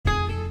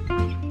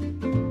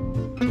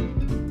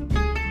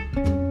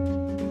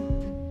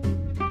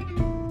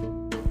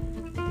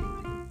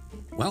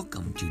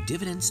Welcome to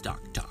Dividend Stock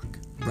Talk,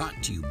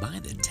 brought to you by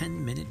the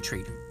 10-Minute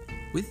Trader,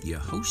 with your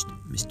host,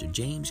 Mr.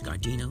 James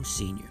Gardino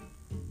Sr.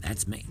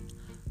 That's me.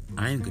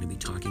 I'm going to be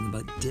talking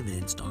about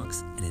dividend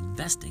stocks and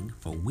investing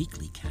for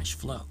weekly cash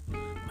flow.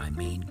 My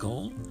main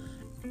goal,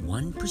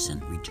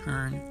 1%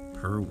 return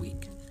per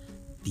week.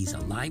 These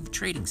are live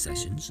trading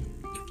sessions.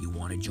 If you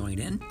want to join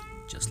in,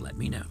 just let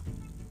me know.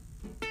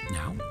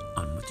 Now,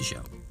 on with the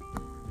show.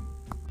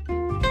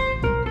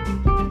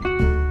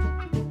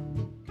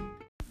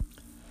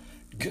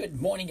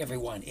 Good morning,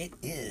 everyone. It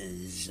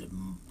is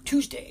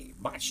Tuesday,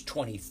 March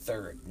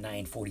 23rd,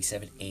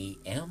 9:47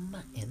 a.m.,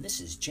 and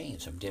this is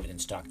James from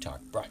Dividend Stock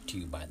Talk, brought to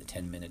you by the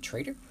 10-Minute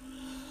Trader.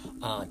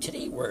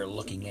 Today, we're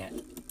looking at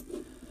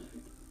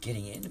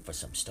getting in for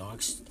some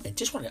stocks. I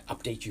just want to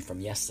update you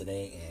from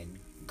yesterday and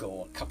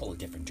go a couple of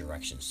different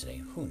directions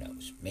today. Who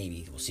knows?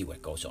 Maybe we'll see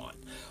what goes on.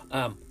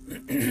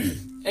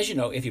 As you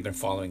know, if you've been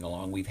following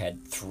along, we've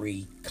had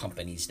three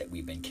companies that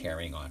we've been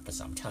carrying on for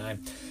some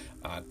time.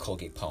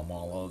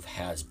 Colgate-Palmolive,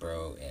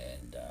 Hasbro,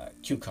 and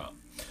QCOM.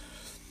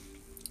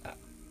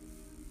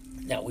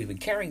 Now, we've been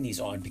carrying these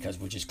on because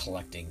we're just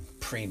collecting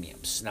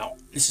premiums. Now,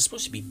 this is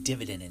supposed to be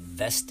dividend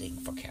investing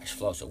for cash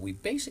flow, so we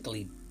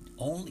basically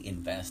only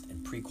invest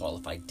in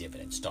pre-qualified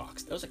dividend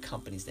stocks. Those are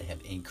companies that have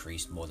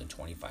increased more than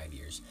 25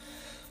 years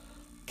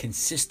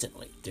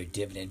consistently their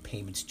dividend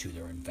payments to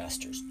their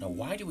investors. Now,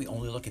 why do we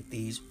only look at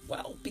these?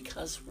 Well,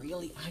 because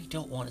really I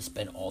don't want to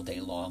spend all day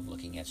long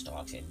looking at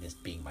stocks and this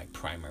being my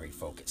primary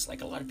focus,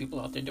 like a lot of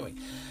people out there doing.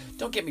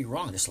 Don't get me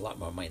wrong, there's a lot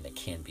more money that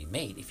can be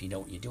made if you know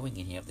what you're doing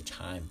and you have the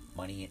time,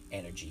 money,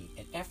 and energy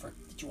and effort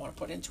that you want to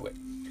put into it.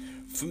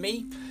 For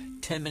me,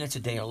 10 minutes a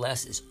day or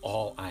less is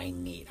all I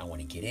need. I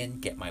want to get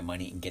in, get my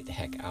money, and get the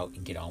heck out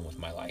and get on with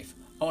my life.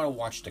 I want to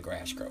watch the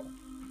grass grow.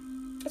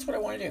 That's what I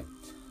want to do.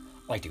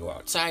 I like to go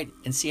outside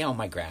and see how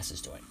my grass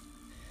is doing.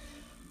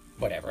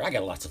 Whatever. I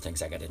got lots of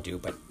things I got to do,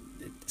 but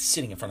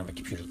sitting in front of a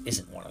computer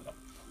isn't one of them.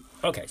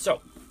 Okay,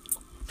 so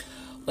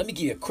let me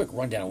give you a quick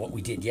rundown of what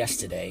we did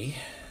yesterday.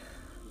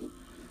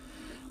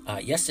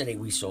 Yesterday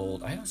we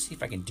sold, I don't see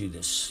if I can do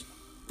this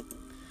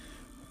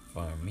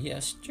from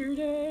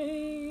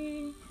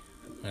yesterday.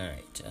 All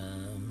right.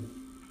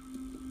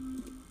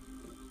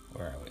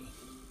 Where are we?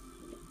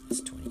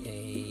 It's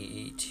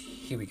 28.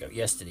 Here we go.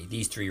 Yesterday,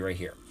 these three right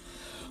here.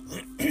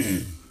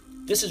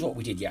 This is what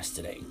we did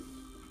yesterday.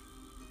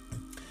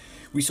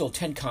 We sold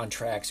 10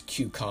 contracts,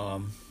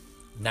 QCOM,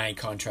 9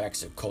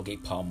 contracts of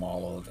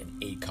Colgate-Palmolive,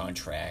 and 8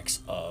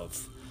 contracts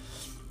of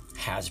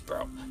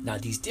Hasbro. Now,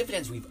 these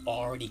dividends we've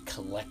already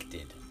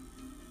collected.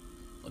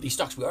 Well, these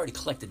stocks, we already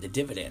collected the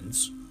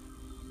dividends.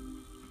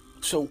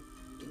 So,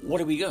 what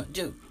are we going to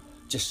do?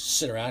 Just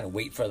sit around and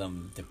wait for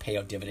them to pay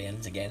out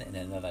dividends again in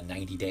another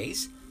 90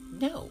 days?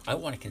 No, I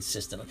want to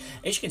consistently.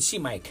 As you can see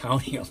my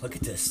account here, look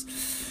at this.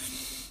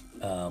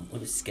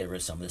 Let's get rid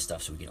of some of this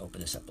stuff so we can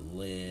open this up a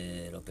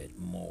little bit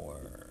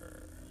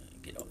more.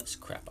 Get all this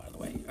crap out of the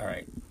way. All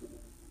right.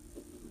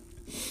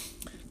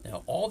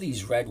 Now, all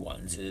these red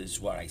ones is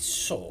what I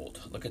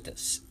sold. Look at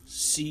this.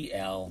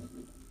 CL,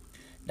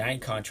 9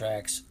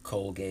 contracts,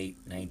 Colgate,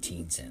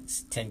 19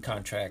 cents. 10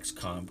 contracts,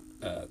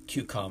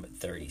 QCOM at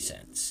 30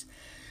 cents.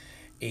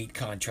 8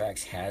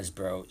 contracts,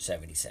 Hasbro,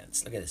 70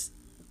 cents. Look at this.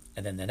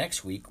 And then the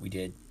next week, we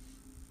did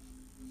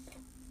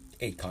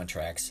 8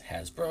 contracts,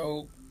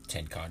 Hasbro,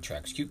 10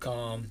 contracts,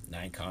 QCOM,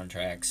 9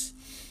 contracts,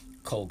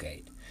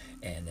 Colgate.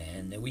 And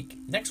then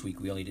next week,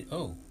 we only did,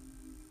 on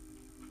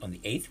the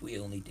 8th, we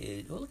only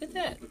did, look at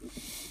that.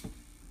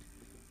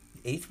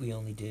 The 8th, we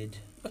only did,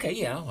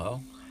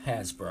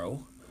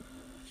 Hasbro.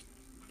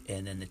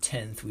 And then the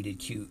 10th, we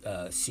did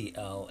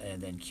CL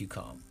and then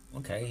QCOM.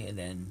 Okay, and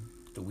then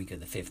the week of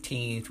the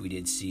 15th, we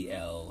did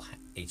CL,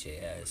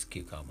 HAS,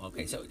 QCOM.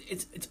 Okay, so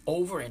it's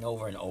over and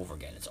over and over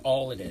again. It's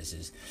all it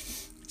is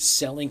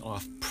selling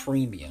off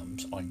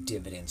premiums on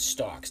dividend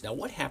stocks. Now,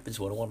 what happens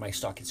when one of my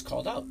stock gets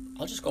called out?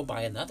 I'll just go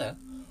buy another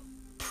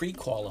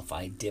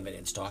pre-qualified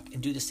dividend stock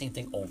and do the same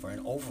thing over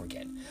and over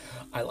again.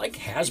 I like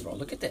Hasbro.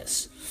 Look at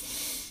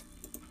this.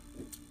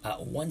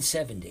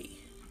 170,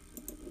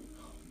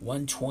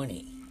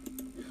 120,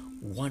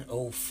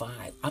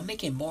 105. I'm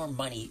making more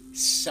money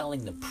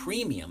selling the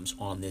premiums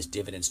on this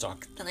dividend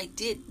stock than I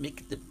did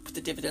make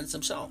the dividends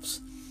themselves.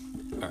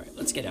 All right,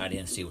 let's get out of here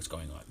and see what's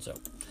going on. So,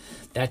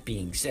 that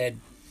being said,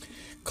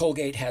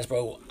 Colgate,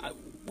 Hasbro,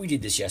 we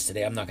did this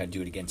yesterday. I'm not going to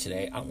do it again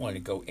today. I want to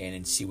go in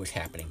and see what's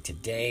happening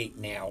today.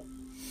 Now,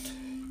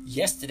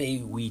 yesterday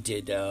we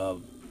did, I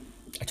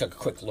took a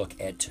quick look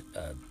at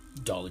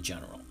Dollar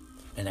General,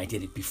 and I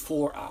did it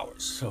before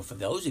hours. So for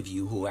those of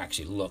you who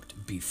actually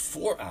looked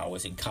before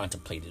hours and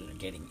contemplated on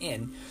getting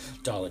in,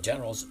 Dollar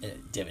General's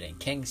Dividend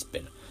King's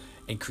been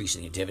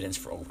increasing their dividends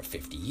for over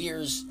 50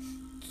 years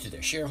to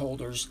their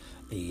shareholders.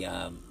 The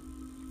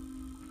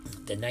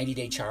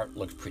 90-day chart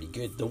looked pretty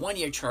good. The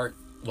 1-year chart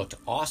looked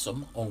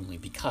awesome only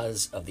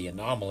because of the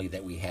anomaly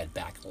that we had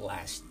back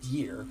last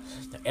year.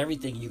 Now,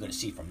 everything you're going to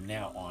see from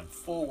now on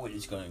forward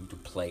is going to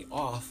play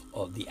off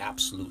of the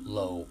absolute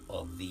low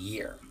of the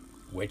year.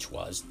 which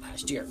was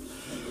last year.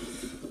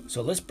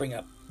 So let's bring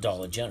up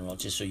Dollar General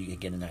just so you can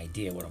get an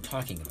idea what I'm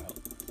talking about.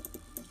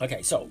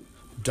 Okay, so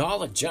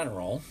Dollar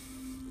General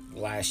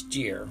last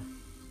year,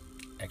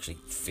 actually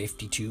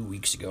 52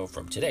 weeks ago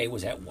from today,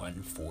 was at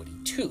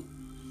 142.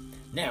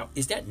 Now,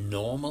 is that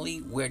normally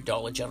where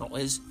Dollar General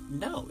is?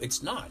 No,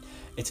 it's not.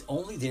 It's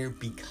only there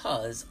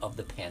because of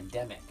the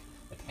pandemic.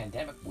 The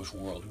pandemic was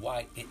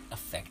worldwide. It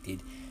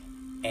affected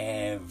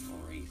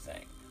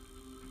everything.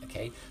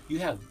 Okay? You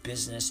have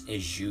business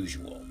as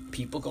usual.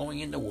 People going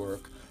into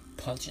work,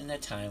 punching their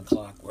time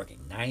clock, working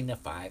 9 to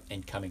 5,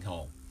 and coming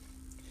home.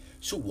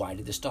 So why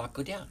did the stock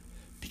go down?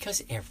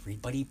 Because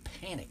everybody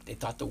panicked. They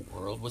thought the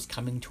world was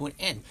coming to an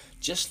end,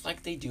 just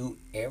like they do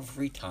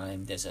every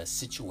time there's a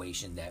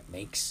situation that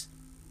makes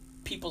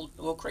people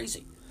go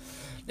crazy.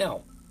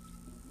 Now,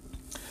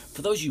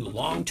 for those of you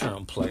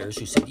long-term players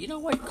who said, you know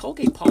what,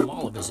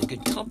 Colgate-Palmolive is a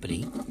good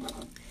company,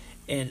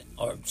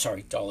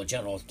 Dollar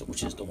General,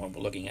 which is the one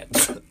we're looking at.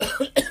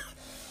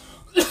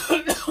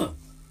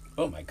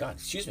 Oh my God,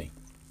 excuse me.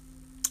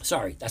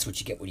 Sorry, that's what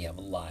you get when you have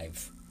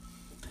live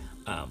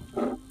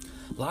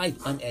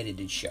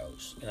unedited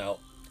shows.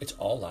 It's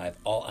all live,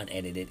 all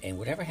unedited, and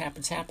whatever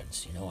happens,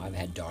 happens. I've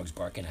had dogs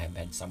barking, I've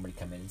had somebody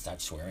come in and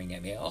start swearing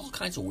at me, all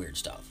kinds of weird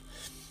stuff.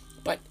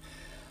 But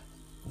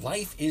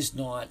life is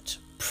not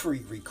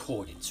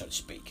pre-recorded, so to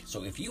speak.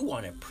 So if you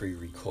want a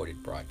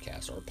pre-recorded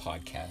broadcast or a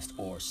podcast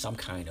or some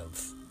kind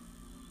of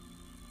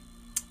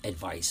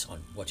advice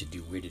on what to do,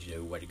 where to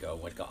do, where to go,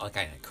 all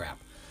kind of crap,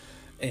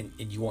 and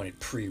you want it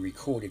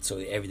pre-recorded so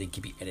that everything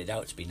can be edited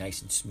out to be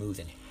nice and smooth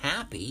and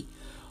happy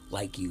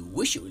like you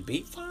wish it would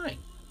be, fine.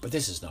 But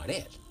this is not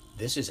it.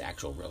 This is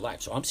actual real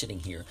life. So I'm sitting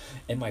here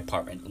in my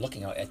apartment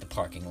looking out at the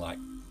parking lot,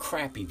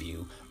 crappy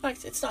view.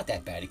 It's not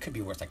that bad. It could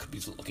be worse. I could be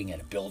looking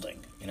at a building,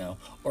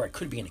 or it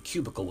could be in a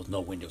cubicle with no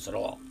windows at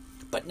all.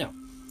 But no.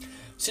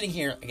 Sitting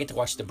here, I get to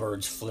watch the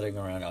birds flitting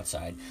around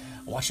outside,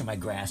 watching my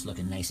grass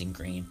looking nice and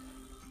green,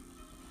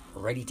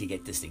 ready to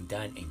get this thing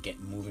done and get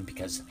moving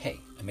because, hey,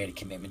 I made a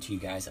commitment to you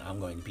guys and I'm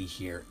going to be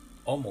here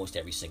almost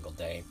every single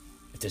day.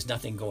 If there's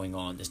nothing going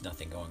on, there's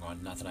nothing going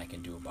on, nothing I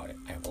can do about it.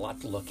 I have a lot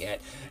to look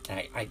at,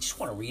 and I just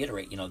want to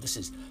reiterate, this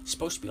is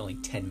supposed to be only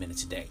 10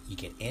 minutes a day. You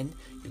get in,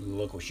 you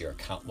look what your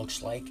account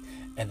looks like,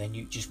 and then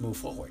you just move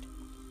forward.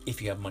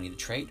 If you have money to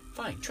trade,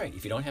 fine, trade.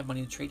 If you don't have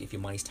money to trade, if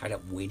your money's tied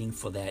up waiting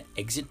for that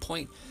exit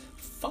point,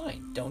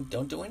 fine,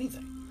 don't do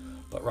anything.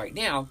 But right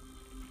now,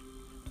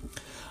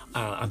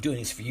 I'm doing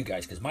this for you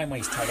guys because my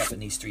money's tied up in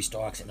these 3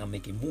 stocks, and I'm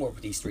making more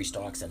with these 3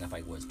 stocks than if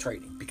I was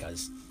trading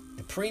because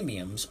the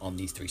premiums on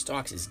these 3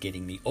 stocks is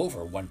getting me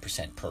over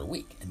 1% per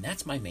week. And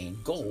that's my main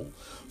goal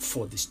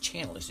for this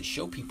channel, is to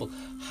show people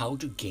how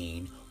to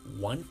gain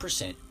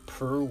 1%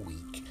 per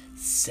week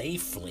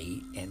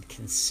safely and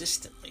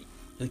consistently.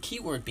 The key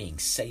word being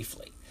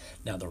safely.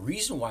 Now, the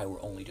reason why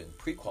we're only doing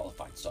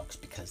pre-qualified stocks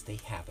is because they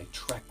have a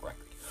track record.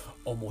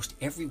 Almost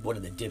every one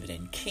of the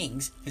dividend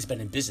kings has been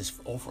in business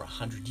for over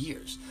 100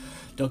 years.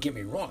 Don't get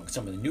me wrong,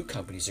 some of the new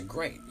companies are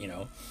great,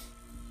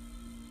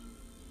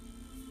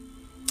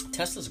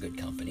 Tesla's a good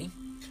company.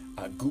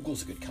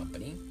 Google's a good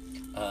company.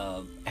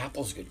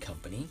 Apple's a good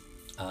company.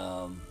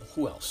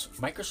 Who else?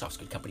 Microsoft's a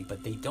good company,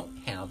 but they don't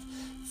have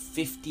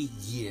 50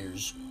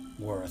 years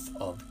worth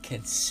of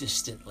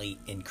consistently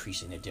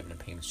increasing their dividend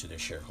payments to their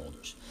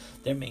shareholders.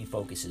 Their main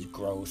focus is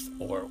growth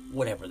or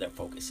whatever their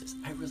focus is.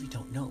 I really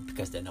don't know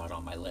because they're not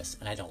on my list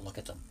and I don't look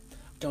at them.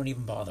 Don't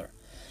even bother.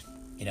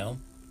 Now,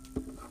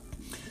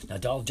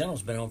 Dollar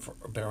General's been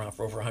around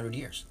for over 100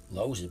 years.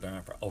 Lowe's has been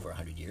around for over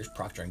 100 years.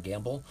 Procter &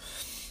 Gamble,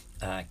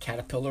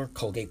 Caterpillar,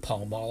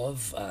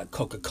 Colgate-Palmolive,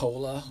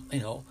 Coca-Cola,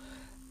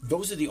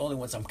 those are the only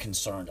ones I'm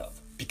concerned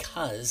of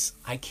because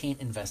I can't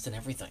invest in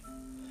everything.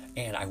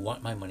 And I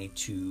want my money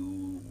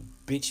to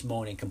bitch,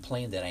 moan, and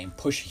complain that I am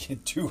pushing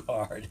it too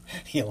hard.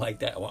 You like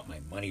that? I want my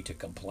money to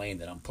complain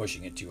that I'm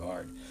pushing it too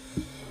hard.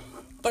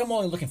 But I'm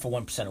only looking for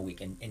 1% a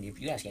week. And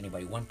if you ask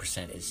anybody,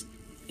 1% is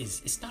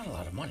it's not a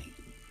lot of money.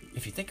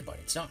 If you think about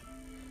it, it's not.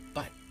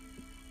 But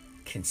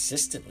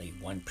consistently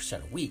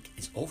 1% a week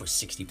is over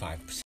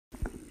 65%.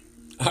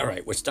 All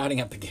right, we're starting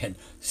up again.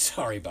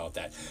 Sorry about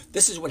that.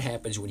 This is what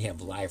happens when you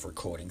have live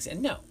recordings.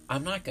 And no,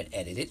 I'm not going to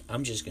edit it.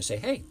 I'm just going to say,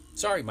 hey,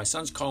 sorry, my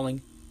son's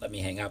calling. Let me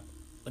hang up.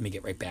 Let me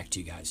get right back to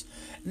you guys.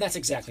 And that's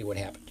exactly what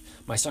happened.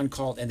 My son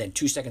called, and then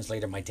 2 seconds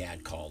later, my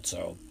dad called.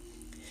 So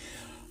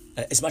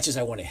as much as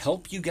I want to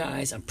help you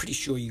guys, I'm pretty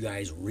sure you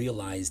guys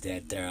realize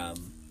that there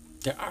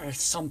are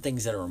some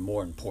things that are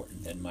more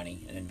important than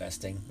money and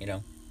investing,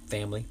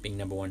 family being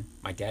number one.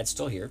 My dad's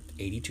still here,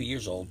 82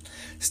 years old,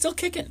 still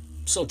kicking,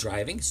 still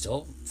driving,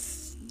 still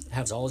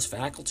has all his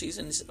faculties.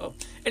 And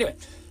anyway,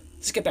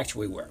 let's get back to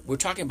where we were. We're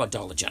talking about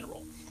Dollar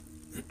General.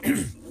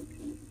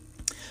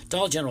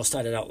 Dollar General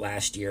started out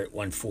last year at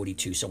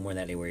 142, somewhere in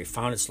that area. It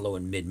found its low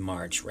in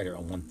mid-March, right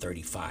around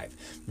 135.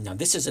 Now,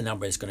 this is a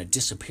number that's going to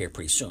disappear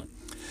pretty soon.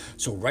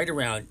 So right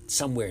around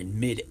somewhere in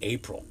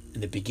mid-April,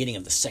 in the beginning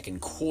of the second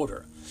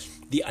quarter,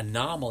 the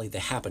anomaly that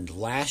happened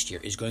last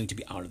year is going to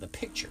be out of the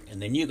picture. And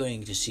then you're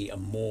going to see a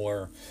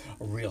more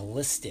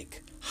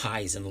realistic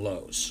highs and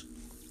lows.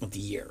 of the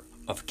year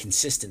of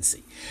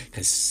consistency,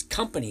 because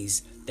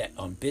companies that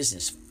are in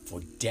business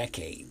for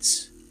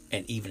decades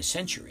and even a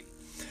century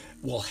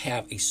will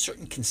have a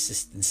certain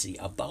consistency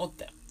about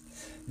them.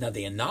 Now,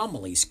 the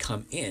anomalies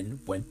come in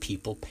when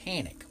people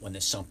panic, when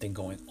there's something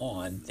going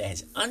on that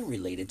is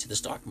unrelated to the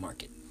stock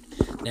market.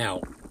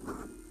 Now,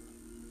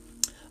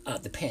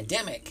 the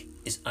pandemic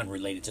is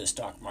unrelated to the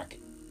stock market.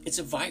 It's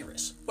a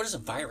virus. What does a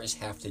virus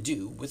have to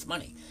do with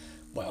money?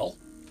 Well,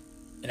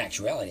 in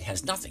actuality, it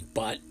has nothing.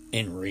 But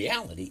in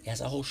reality, it has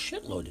a whole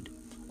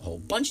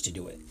bunch to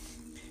do with it.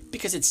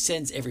 Because it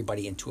sends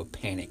everybody into a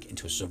panic,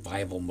 into a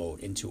survival mode,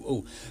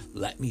 into,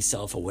 let me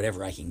sell for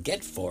whatever I can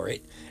get for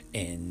it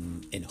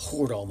and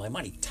hoard all my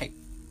money type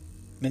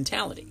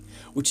mentality,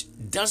 which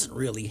doesn't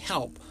really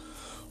help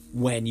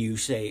when you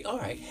say, all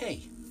right,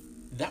 hey,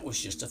 that was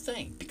just a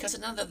thing. Because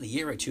in another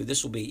year or two,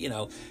 this will be,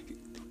 no,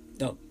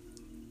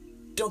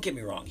 don't get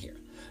me wrong here.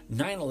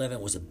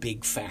 9/11 was a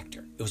big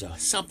factor. It was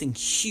something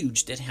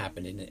huge that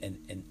happened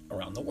in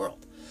around the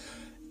world.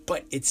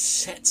 But it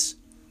sets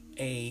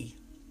a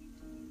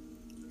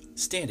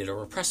standard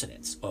or a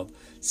precedence of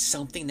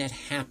something that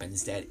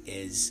happens that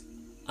is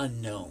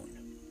unknown,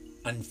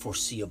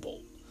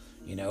 unforeseeable,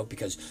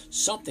 because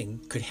something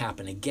could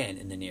happen again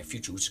in the near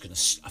future, which is going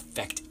to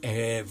affect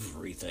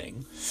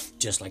everything,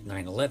 just like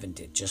 9/11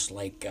 did, just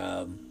like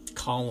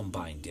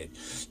Columbine did,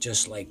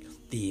 just like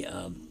the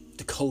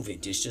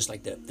COVID did, just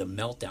like the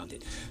meltdown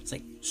did. It's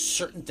like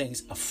certain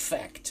things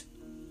affect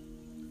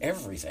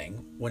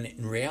everything when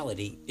in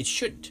reality it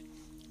shouldn't,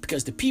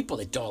 because the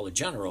people at Dollar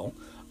General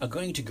are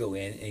going to go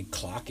in and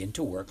clock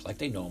into work like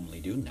they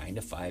normally do, 9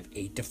 to 5,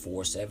 8 to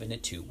 4, 7 to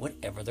 2,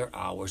 whatever their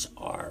hours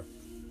are,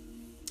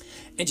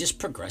 and just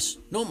progress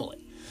normally.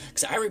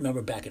 Because I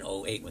remember back in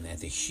 2008 when they had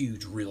the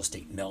huge real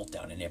estate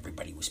meltdown and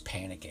everybody was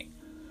panicking.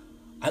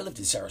 I lived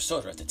in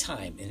Sarasota at the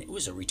time, and it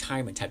was a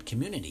retirement type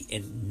community,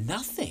 and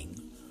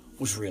nothing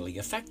was really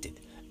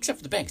affected, except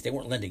for the banks. They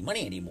weren't lending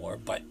money anymore,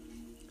 but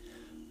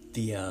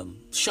the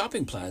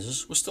shopping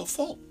plazas were still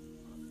full,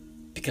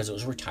 because it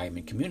was a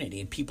retirement community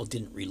and people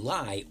didn't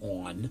rely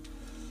on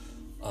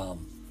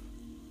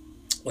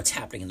what's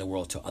happening in the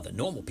world to other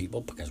normal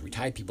people, because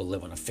retired people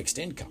live on a fixed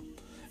income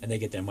and they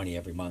get their money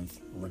every month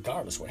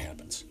regardless what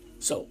happens.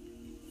 So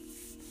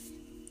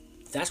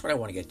that's what I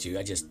want to get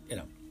to.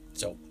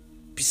 So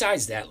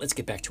besides that, let's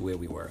get back to where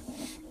we were.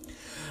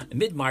 In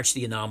mid-March,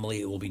 the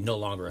anomaly will be no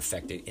longer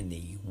affected in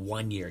the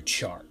one-year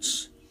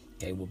charts.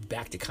 Okay, we're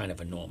back to kind of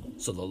a normal.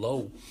 So the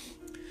low,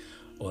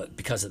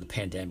 because of the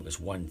pandemic, was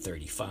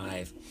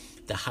 135.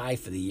 The high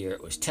for the year,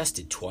 it was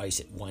tested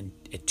twice at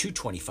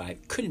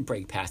 225. Couldn't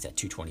break past that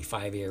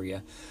 225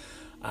 area.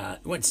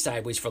 It went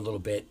sideways for a little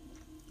bit,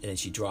 and then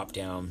she dropped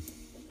down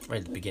right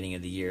at the beginning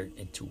of the year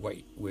into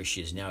where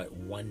she is now at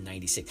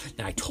 196.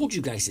 Now, I told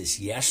you guys this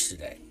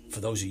yesterday,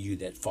 for those of you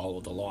that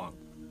followed along.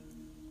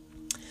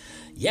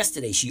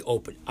 Yesterday, she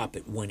opened up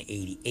at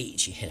 188.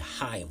 She hit a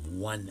high of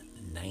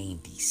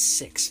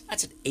 196.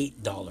 That's an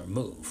 $8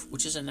 move,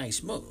 which is a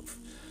nice move.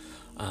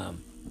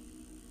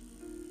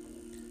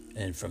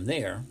 And from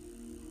there,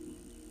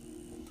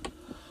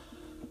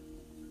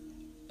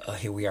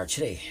 here we are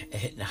today,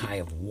 hitting a high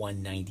of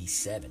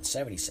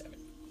 197.77.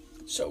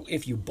 So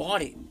if you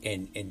bought it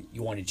and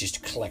you wanted just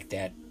to collect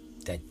that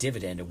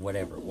dividend of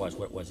whatever it was,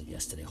 what was it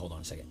yesterday? Hold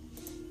on a second.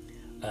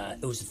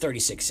 It was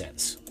 36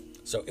 cents.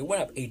 So it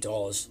went up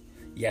 $8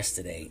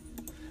 yesterday,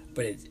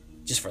 but it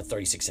just for a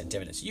 36-cent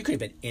dividend. So you could have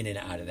been in and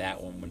out of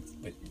that one,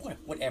 but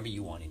whatever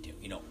you want to do.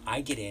 I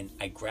get in,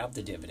 I grab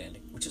the dividend,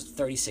 which is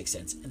 36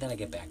 cents, and then I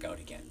get back out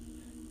again.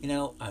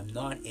 I'm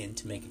not in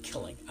to make a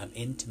killing. I'm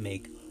in to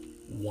make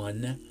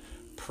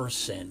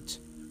 1%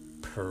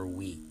 per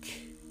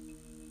week.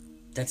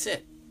 That's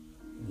it.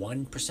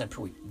 1%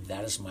 per week.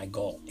 That is my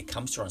goal. It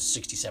comes to around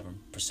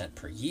 67%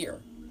 per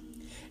year.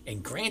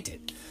 And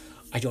granted,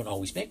 I don't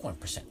always make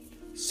 1%.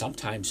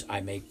 Sometimes I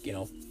make,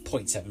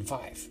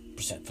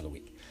 0.75% for the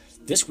week.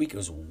 This week it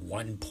was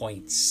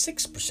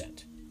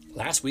 1.6%.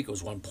 Last week it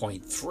was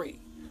 1.3%.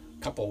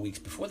 A couple of weeks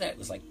before that it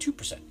was like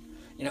 2%.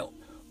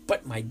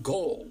 But my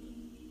goal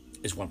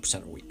is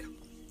 1% a week.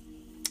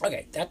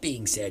 Okay, that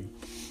being said,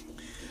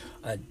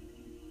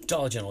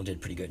 Dollar General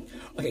did pretty good.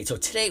 Okay, so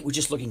today we're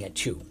just looking at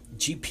two,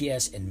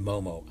 GPS and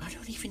Momo. I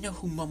don't even know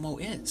who Momo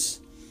is.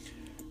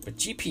 But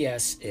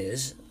GPS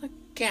is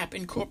Gap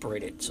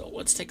Incorporated. So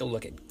let's take a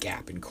look at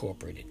Gap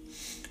Incorporated.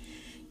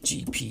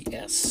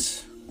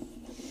 GPS.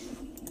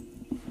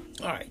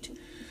 All right.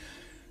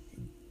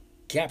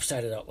 Gap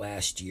started out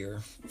last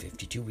year,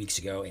 52 weeks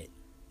ago, at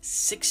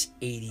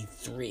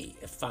 683.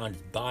 It found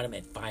its bottom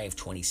at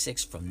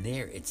 526. From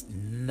there, it's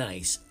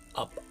nice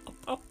up.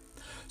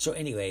 So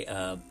anyway,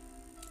 a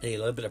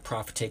little bit of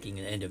profit taking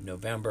at the end of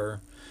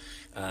November.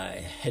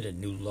 Hit a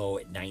new low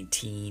at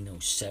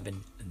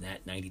 1907 in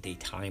that 90-day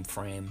time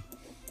frame.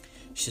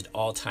 She's at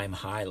all-time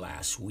high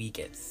last week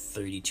at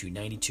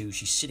 32.92.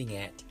 She's sitting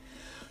at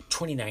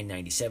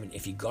 29.97.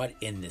 If you got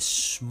in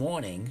this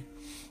morning,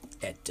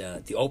 at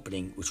the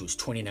opening, which was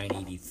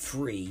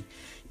 $29.83.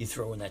 You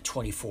throw in that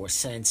 24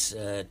 cents,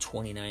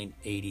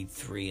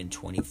 $29.83 and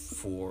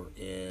 24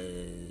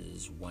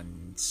 is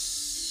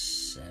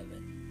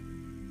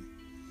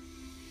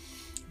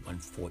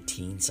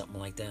 114, something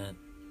like that.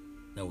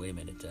 No, wait a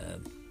minute,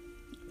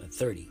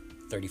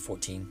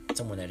 30.14,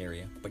 somewhere in that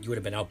area. But you would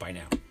have been out by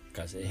now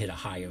because it hit a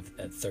high of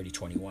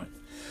 30.21.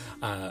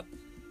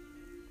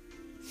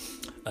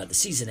 The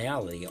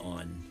seasonality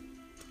on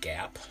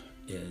Gap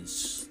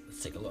is,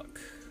 let's take a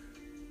look.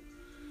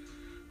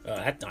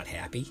 That's not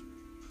happy.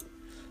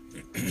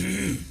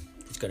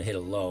 It's going to hit a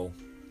low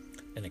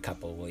in a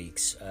couple of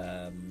weeks.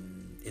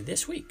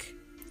 This week,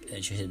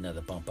 it should hit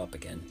another bump up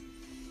again.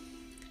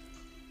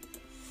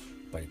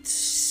 But its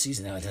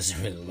seasonality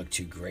doesn't really look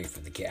too great for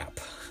the Gap.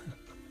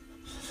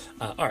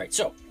 All right,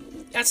 so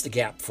that's the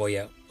Gap for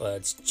you.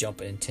 Let's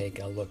jump in and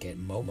take a look at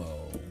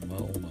Momo.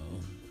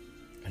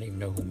 I don't even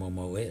know who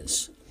Momo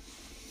is.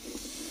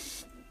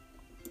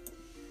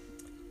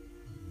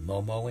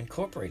 Momo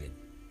Incorporated.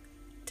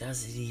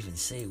 Does it even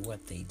say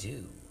what they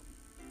do?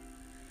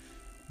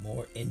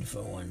 More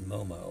info on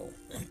Momo.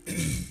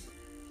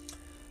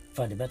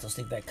 Fundamentals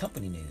think back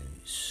company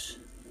news.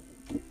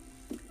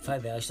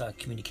 5 value stock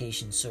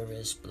communication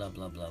service, blah,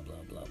 blah, blah, blah,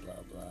 blah, blah,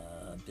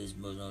 blah.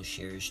 Bismono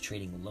shares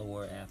trading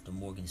lower after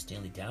Morgan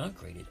Stanley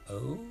downgraded.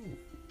 Oh,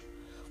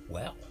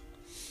 well,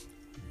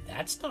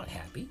 that's not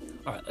happy.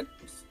 All right,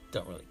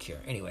 don't really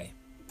care. Anyway.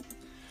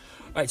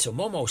 All right, so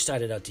Momo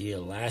started out the year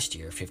last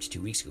year,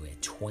 52 weeks ago,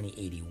 at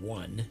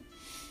 2081.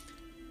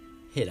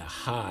 Hit a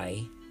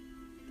high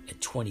at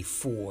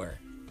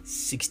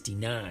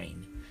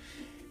 24.69.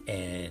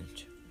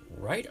 And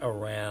right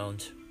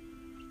around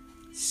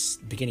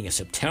beginning of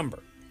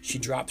September, she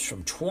drops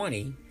from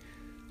 20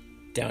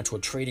 down to a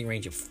trading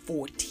range of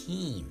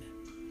 14.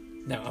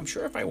 Now, I'm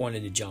sure if I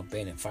wanted to jump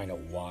in and find out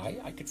why,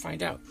 I could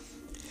find out.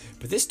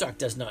 But this stock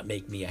does not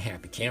make me a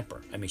happy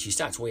camper. I mean, she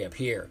starts way up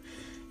here,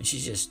 and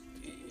she's just,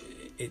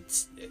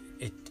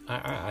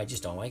 I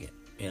just don't like it.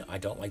 You know, I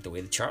don't like the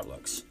way the chart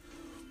looks.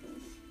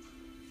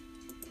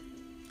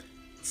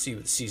 Let's see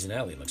what the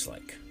seasonality looks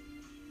like.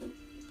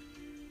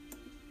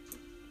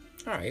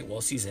 All right,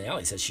 well,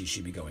 seasonality says she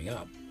should be going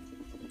up.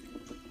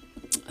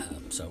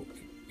 So,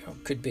 you know,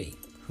 could be.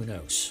 Who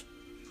knows?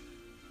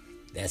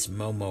 That's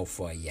Momo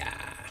for ya.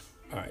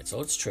 All right, so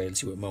let's trade.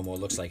 Let's see what Momo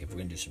looks like if we're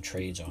going to do some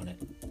trades on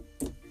it.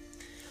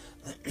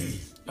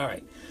 All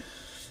right.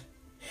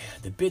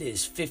 The bid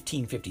is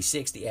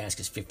 $15.56. The ask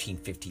is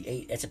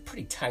 $15.58. That's a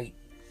pretty tight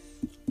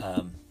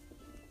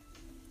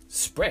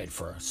spread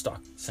for a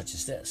stock such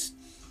as this.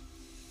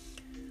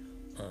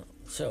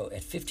 So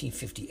at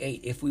 $15.58,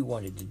 if we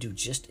wanted to do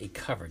just a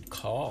covered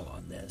call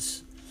on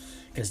this,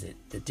 because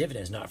the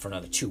dividend is not for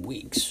another 2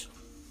 weeks.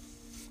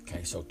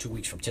 Okay, so 2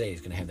 weeks from today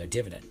is going to have their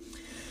dividend.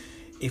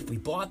 If we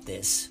bought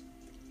this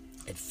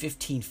at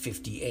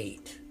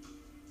 $15.58,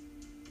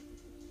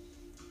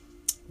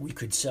 we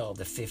could sell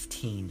the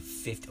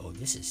 $15.50. Oh,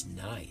 this is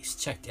nice.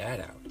 Check that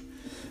out.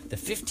 The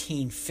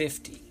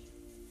 $15.50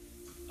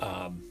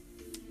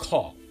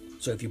 call.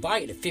 So if you buy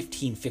it at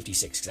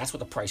 $15.56, because that's what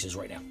the price is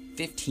right now,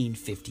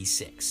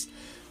 $15.56,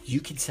 you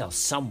can tell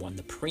someone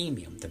the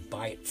premium to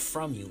buy it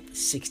from you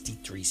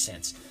 63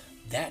 cents.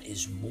 That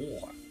is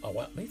more. Oh,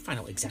 well, let me find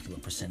out exactly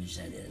what percentage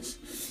that is,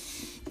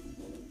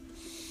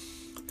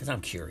 because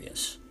I'm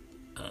curious.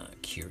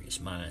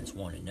 Curious minds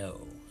want to know.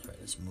 All right,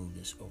 let's move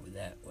this over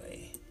that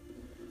way.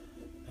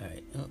 All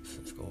right, oops,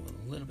 let's go over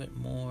a little bit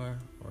more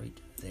right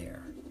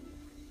there.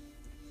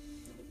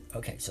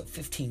 Okay, so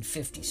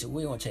 $15.50. So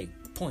we want to take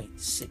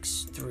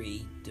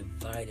 0.63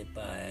 divided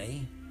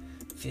by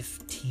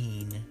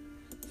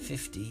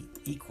 15.50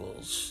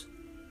 equals,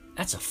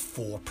 that's a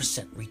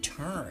 4%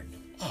 return.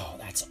 Oh,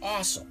 that's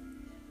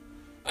awesome.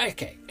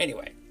 Okay,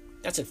 anyway,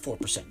 that's at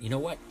 4%. You know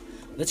what?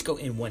 Let's go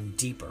in one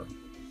deeper.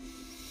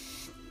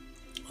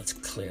 Let's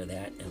clear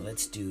that, and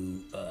let's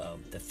do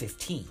the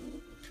 15.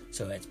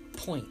 So that's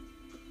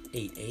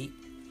 0.88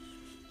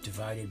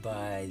 divided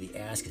by the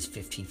ask is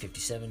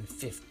 15.57,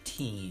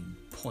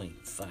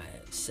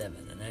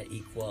 15.57, and that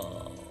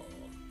equals,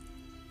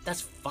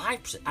 that's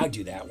 5%. I'd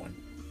do that one,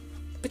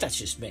 but that's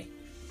just me.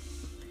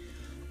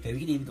 Okay, we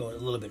can even go a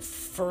little bit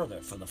further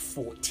for the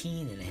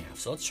 14.5.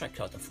 So let's check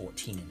out the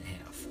 14.5.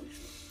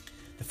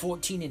 The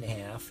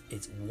 14.5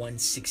 is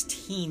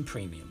 116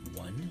 premium,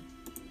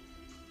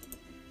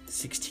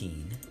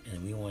 116, and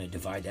then we want to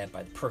divide that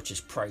by the purchase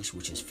price,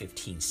 which is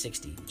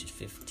 $15.60, which is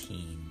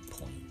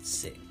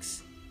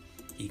 15.6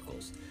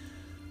 equals.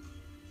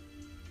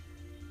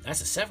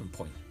 That's a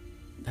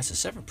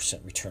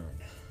 7% return.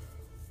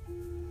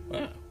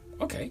 Wow.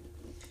 Okay.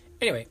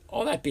 Anyway,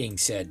 all that being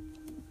said,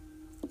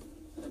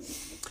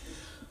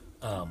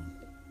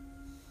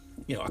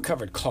 you know, a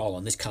covered call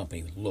on this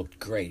company looked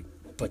great,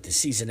 but the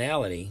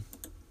seasonality,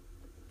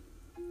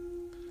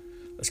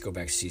 let's go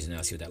back to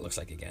seasonality, see what that looks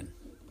like again.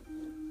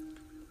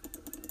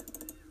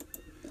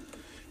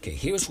 Okay,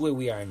 here's where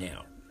we are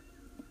now.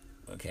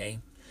 Okay,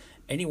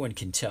 anyone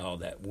can tell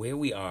that where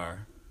we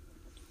are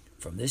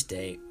from this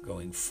day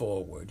going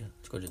forward,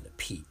 let's go to the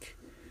peak.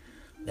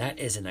 That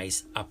is a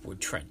nice upward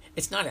trend.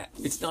 It's not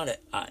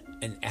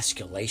an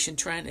escalation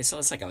trend. It's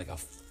like a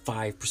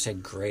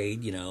 5%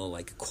 grade,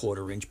 like a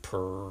quarter inch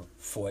per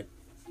foot,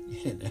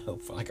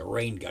 like a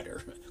rain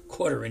gutter,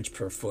 quarter inch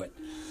per foot.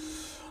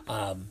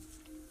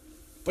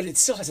 But it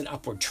still has an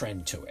upward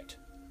trend to it,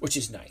 which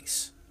is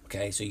nice.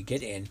 Okay, so you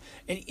get in,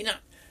 and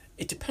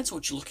it depends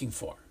what you're looking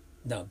for.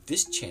 Now,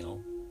 this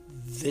channel,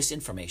 this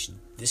information,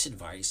 this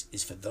advice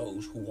is for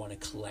those who want to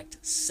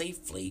collect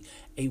safely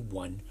a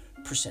 1%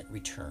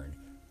 return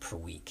per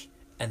week.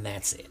 And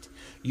that's it.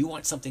 You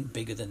want something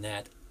bigger than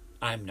that?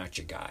 I'm not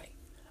your guy.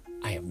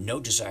 I have no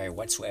desire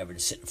whatsoever to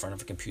sit in front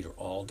of a computer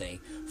all day,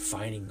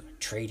 finding a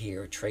trade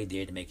here, a trade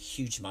there to make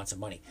huge amounts of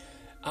money.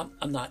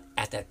 I'm not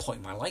at that point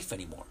in my life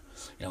anymore.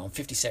 I'm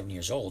 57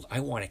 years old. I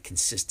want a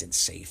consistent,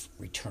 safe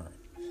return.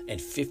 And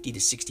 50 to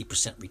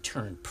 60%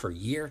 return per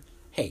year,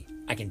 hey,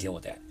 I can deal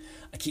with that.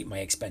 I keep my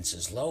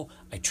expenses low.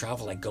 I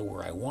travel. I go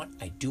where I want.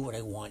 I do what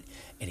I want.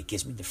 And it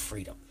gives me the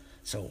freedom.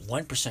 So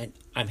 1%,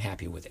 I'm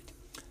happy with it.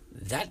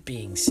 That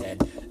being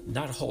said,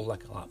 not a whole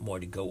lot more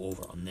to go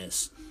over on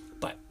this.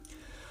 But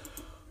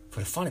for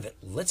the fun of it,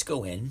 let's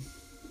go in,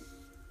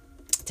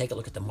 take a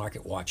look at the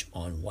market watch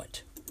on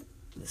what?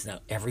 Now,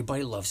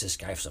 everybody loves this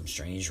guy for some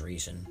strange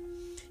reason.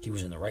 He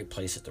was in the right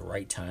place at the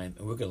right time.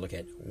 And we're going to look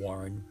at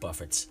Warren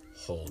Buffett's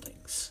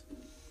holdings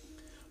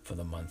for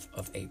the month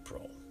of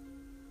April.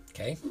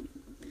 Okay?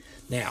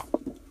 Now,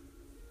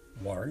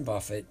 Warren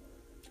Buffett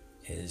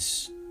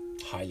is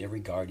highly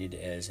regarded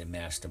as a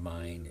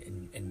mastermind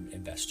and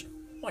investor.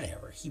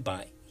 Whatever.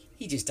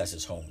 He just does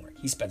his homework.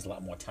 He spends a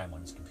lot more time on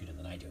his computer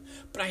than I do.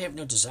 But I have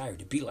no desire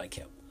to be like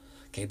him.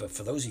 Okay, but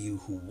for those of you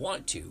who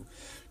want to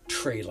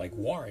trade like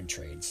Warren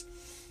trades,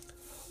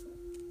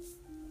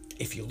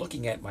 if you're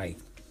looking at my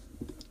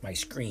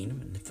screen,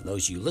 and for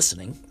those of you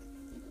listening,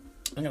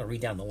 I'm going to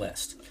read down the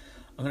list.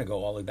 I'm going to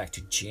go all the way back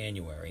to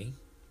January.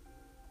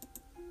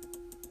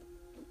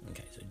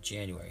 Okay, so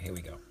January, here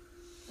we go.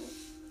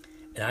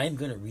 And I'm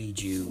going to read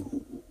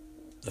you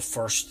the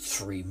first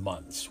 3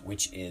 months,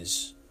 which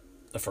is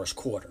the first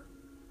quarter.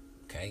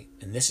 Okay,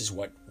 and this is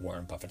what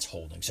Warren Buffett's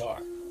holdings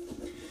are.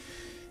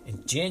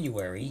 In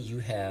January, you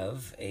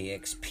have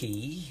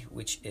AXP,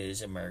 which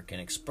is American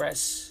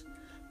Express,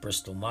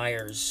 Bristol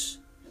Myers,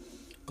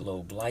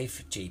 Globe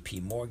Life,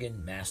 JP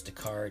Morgan,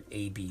 MasterCard,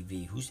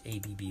 ABV. Who's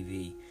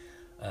ABBV?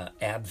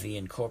 AbbVie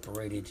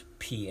Incorporated,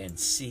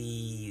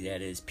 PNC,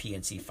 that is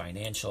PNC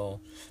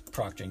Financial,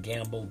 Procter &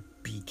 Gamble,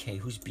 BK.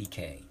 Who's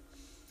BK?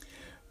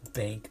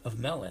 Bank of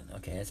Mellon.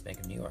 Okay, that's Bank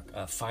of New York.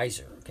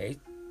 Pfizer. Okay,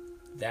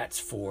 that's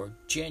for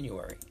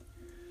January.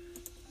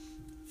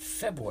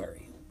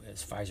 February.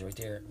 There's Pfizer right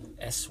there.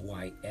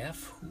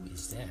 SYF. Who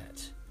is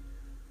that?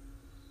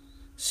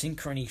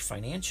 Synchrony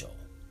Financial.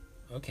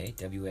 Okay,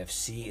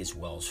 WFC is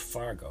Wells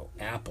Fargo.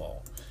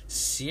 Apple.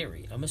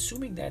 Siri. I'm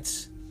assuming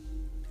that's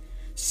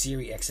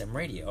Siri XM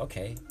Radio.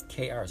 Okay.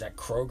 KR. Is that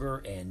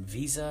Kroger and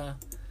Visa?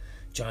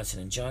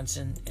 Johnson &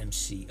 Johnson.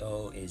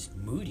 MCO is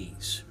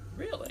Moody's.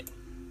 Really?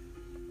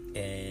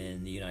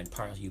 And the United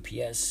Power,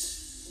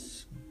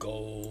 UPS.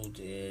 Gold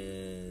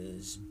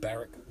is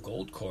Barrick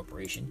Gold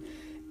Corporation.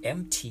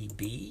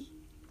 MTB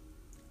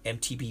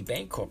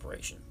Bank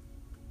Corporation.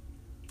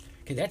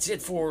 Okay, that's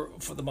it for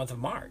the month of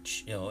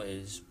March.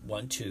 Is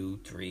 1, 2,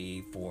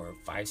 3, 4,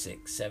 5,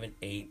 6, 7,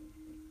 8,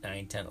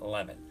 9, 10,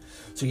 11.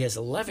 So he has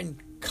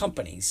 11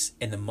 companies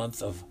in the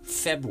month of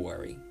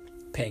February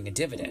paying a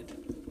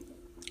dividend.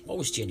 What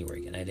was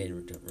January again? I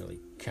didn't really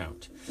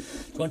count.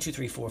 1, 2,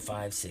 3, 4,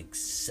 5, 6,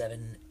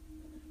 7,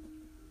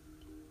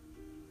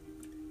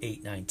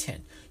 8, 9,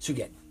 10. So you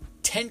get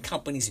 10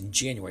 companies in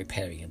January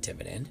paying a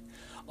dividend,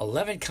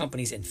 11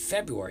 companies in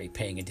February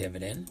paying a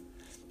dividend.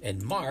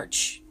 In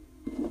March,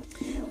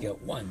 you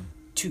got 1,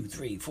 2,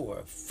 3,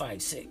 4,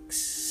 5, 6,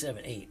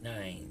 7, 8,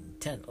 9,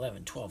 10,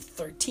 11, 12,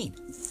 13.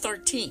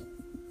 13.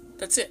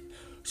 That's it.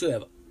 So you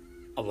have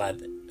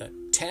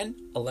 10,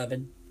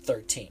 11,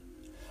 13.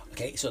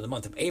 Okay, so the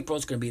month of April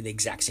is going to be the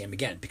exact same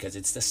again because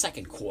it's the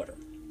second quarter.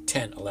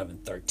 10,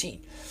 11,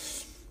 13.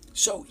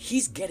 So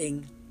he's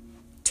getting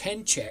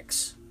 10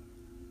 checks,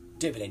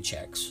 dividend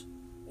checks,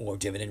 or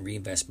dividend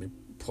reinvestment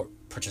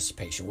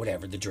participation,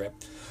 whatever, the drip,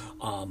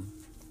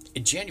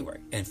 in January.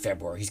 And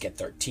February, he's got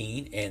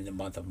 13. And the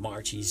month of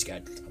March, he's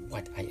got,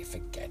 I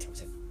forget,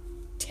 was it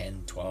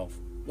 10, 12,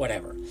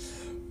 whatever.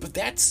 But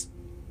that's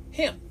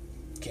him,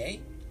 okay?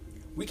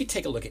 We could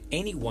take a look at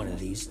any one of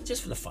these,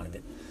 just for the fun of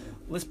it.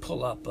 Let's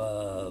pull up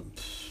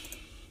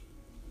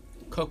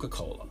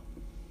Coca-Cola.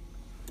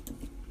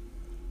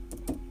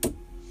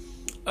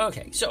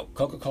 Okay, so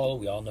Coca-Cola,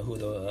 we all know who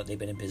they've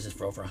been in business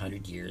for over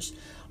 100 years.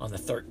 On the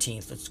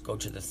 13th, let's go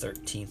to the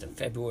 13th of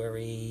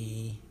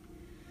February.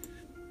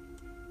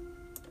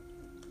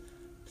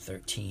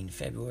 13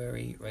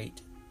 February, right?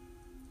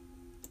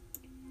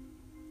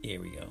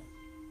 Here we go.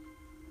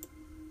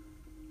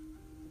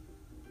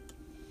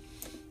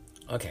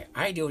 Okay,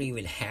 I don't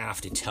even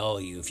have to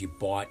tell you if you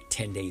bought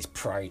 10 days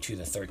prior to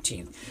the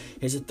 13th.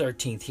 Here's the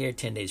 13th here,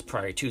 10 days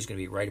prior to is going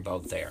to be right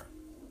about there.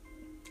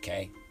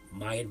 Okay?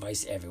 My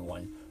advice to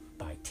everyone,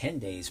 by 10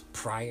 days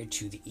prior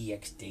to the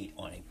EX date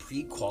on a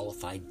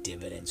pre-qualified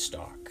dividend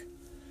stock.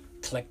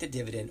 Collect the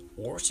dividend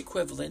or its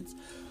equivalent,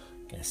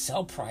 get a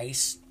sell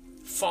price,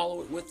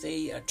 follow it with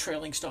a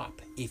trailing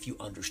stop if you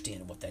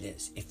understand what that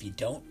is. If you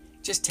don't,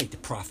 just take the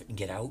profit and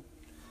get out.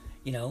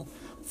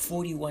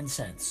 41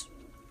 cents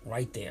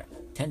right there,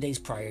 10 days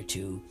prior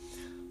to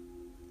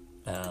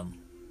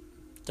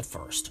the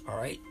first. All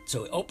right,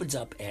 so it opens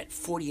up at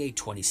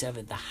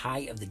 48.27. The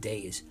high of the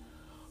day is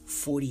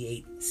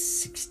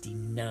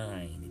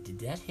 48.69. Did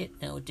that hit?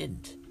 No, it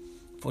didn't.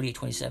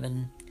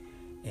 48.27.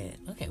 And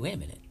okay, wait a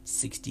minute.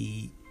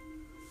 60.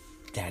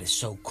 That is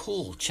so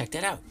cool. Check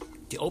that out.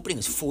 The opening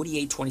is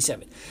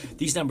 48.27.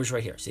 These numbers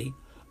right here. See,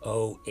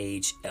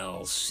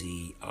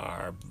 OHLCRY,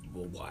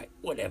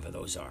 whatever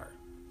those are.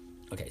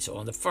 Okay, so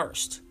on the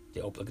first,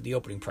 look at the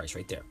opening price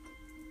right there.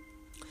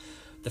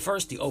 The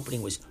first, the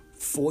opening was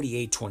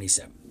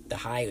 48.27. The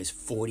high was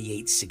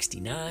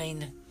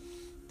 48.69.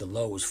 The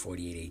low was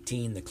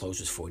 48.18. The close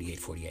was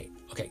 48.48.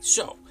 Okay,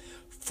 so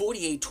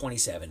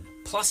 48.27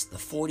 plus the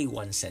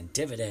 41 cent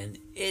dividend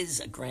is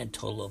a grand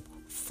total of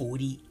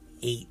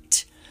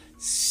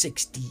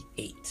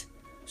 48.68.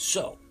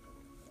 So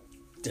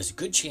there's a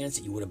good chance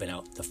that you would have been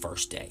out the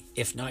first day.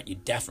 If not,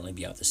 you'd definitely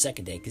be out the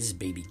second day because this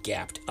baby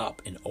gapped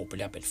up and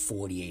opened up at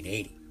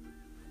 48.80.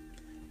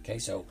 Okay,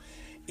 so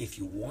if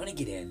you want to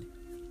get in,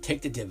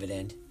 take the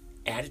dividend,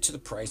 add it to the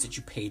price that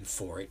you paid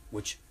for it,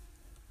 which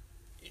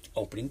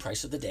opening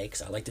price of the day,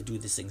 because I like to do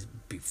these things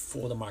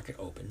before the market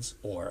opens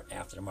or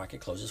after the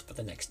market closes for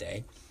the next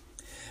day.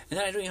 And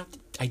then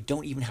I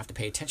don't even have to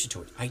pay attention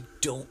to it. I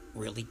don't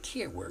really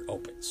care where it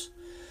opens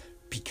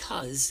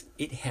because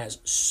it has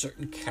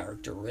certain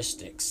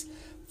characteristics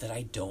that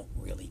I don't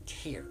really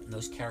care. And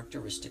those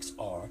characteristics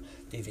are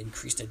they've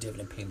increased their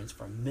dividend payments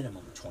for a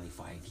minimum of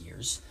 25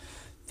 years.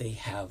 They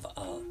have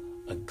a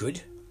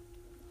good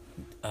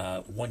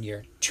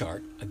one-year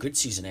chart, a good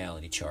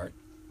seasonality chart.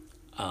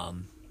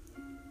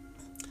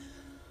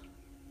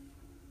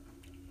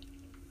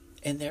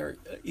 And they're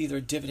either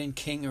a dividend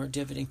king or a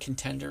dividend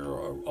contender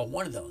or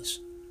one of those.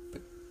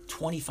 But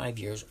 25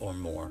 years or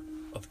more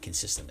of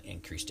consistently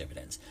increased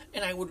dividends.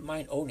 And I wouldn't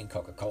mind owning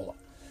Coca-Cola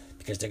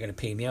because they're going to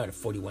pay me out a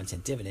 41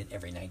 cent dividend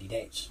every 90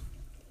 days.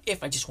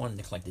 If I just wanted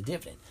to collect the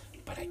dividend.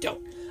 But I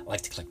don't. I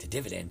like to collect the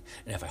dividend.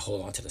 And if I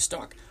hold on to the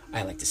stock,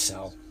 I like to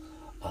sell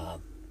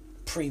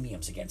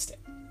premiums against it.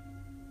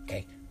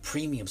 Okay?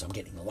 Premiums, I'm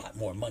getting a lot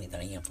more money than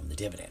I am from the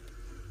dividend.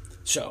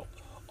 So,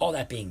 all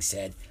that being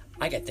said,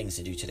 I got things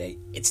to do today.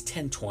 It's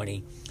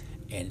 10:20,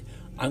 and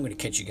I'm going to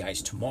catch you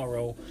guys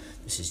tomorrow.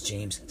 This is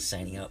James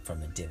signing out from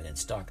the Dividend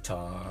Stock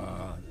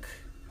Talk,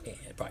 and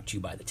brought to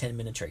you by the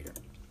 10-Minute Trader.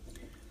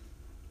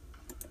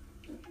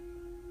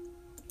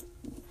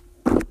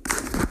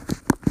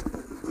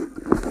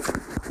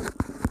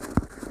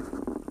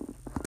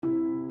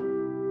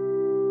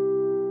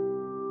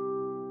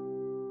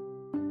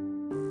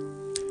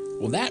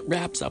 Well, that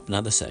wraps up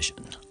another session.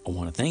 I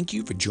want to thank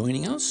you for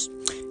joining us.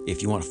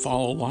 If you want to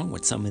follow along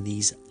with some of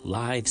these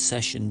live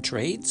session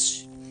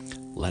trades,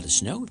 let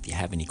us know. If you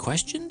have any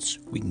questions,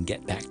 we can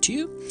get back to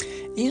you.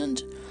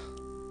 And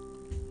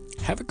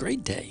have a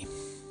great day.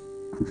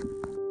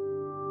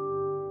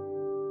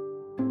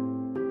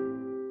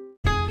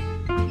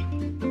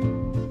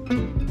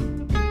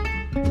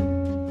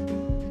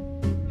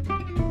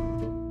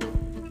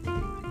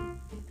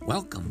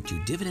 Welcome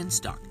to Dividend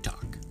Stock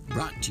Talk,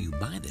 brought to you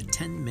by the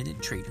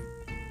 10-Minute Trader,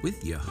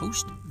 with your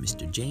host,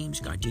 Mr.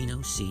 James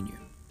Gardino Sr.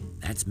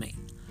 That's me.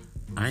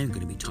 I'm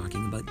going to be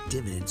talking about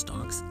dividend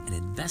stocks and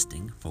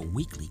investing for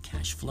weekly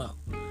cash flow.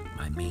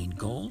 My main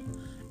goal,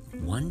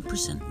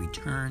 1%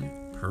 return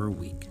per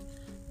week.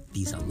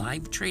 These are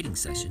live trading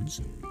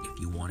sessions. If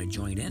you want to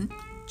join in,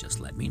 just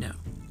let me know.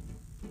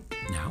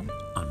 Now,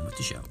 on with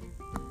the show.